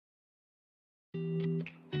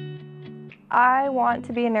I want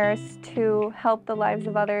to be a nurse to help the lives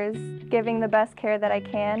of others, giving the best care that I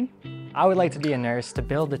can. I would like to be a nurse to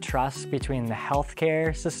build the trust between the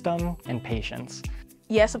healthcare system and patients.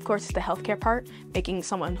 Yes, of course, it's the healthcare part, making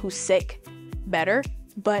someone who's sick better,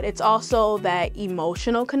 but it's also that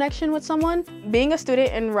emotional connection with someone. Being a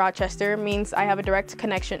student in Rochester means I have a direct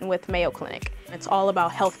connection with Mayo Clinic. It's all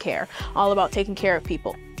about healthcare, all about taking care of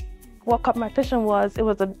people. What caught my attention was it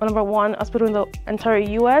was the #1 hospital in the entire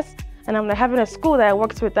US, and I'm having a school that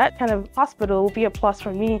works with that kind of hospital will be a plus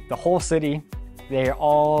for me. The whole city, they're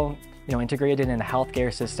all integrated in the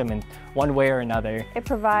healthcare system in one way or another. It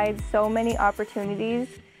provides so many opportunities.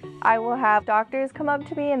 I will have doctors come up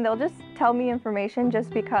to me and they'll just tell me information just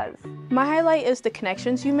because. My highlight is the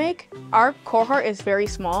connections you make. Our cohort is very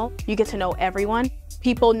small. You get to know everyone.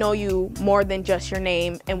 People know you more than just your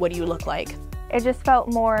name and what you look like. It just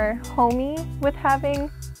felt more homey with having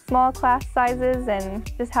small class sizes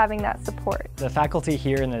and just having that support. The faculty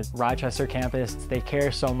here in the Rochester campus, they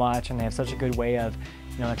care so much and they have such a good way of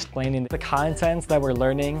explaining the contents that we're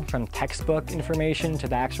learning from textbook information to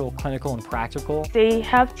the actual clinical and practical. They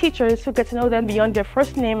have teachers who get to know them beyond their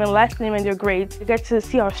first name and last name and their grades. They get to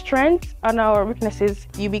see our strengths and our weaknesses.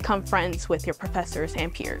 You become friends with your professors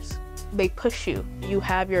and peers. They push you. You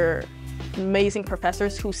have your amazing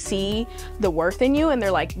professors who see the worth in you and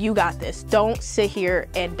they're like, you got this. Don't sit here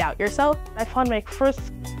and doubt yourself. I found my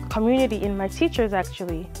first community in my teachers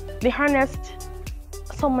actually. They harnessed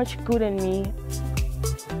so much good in me.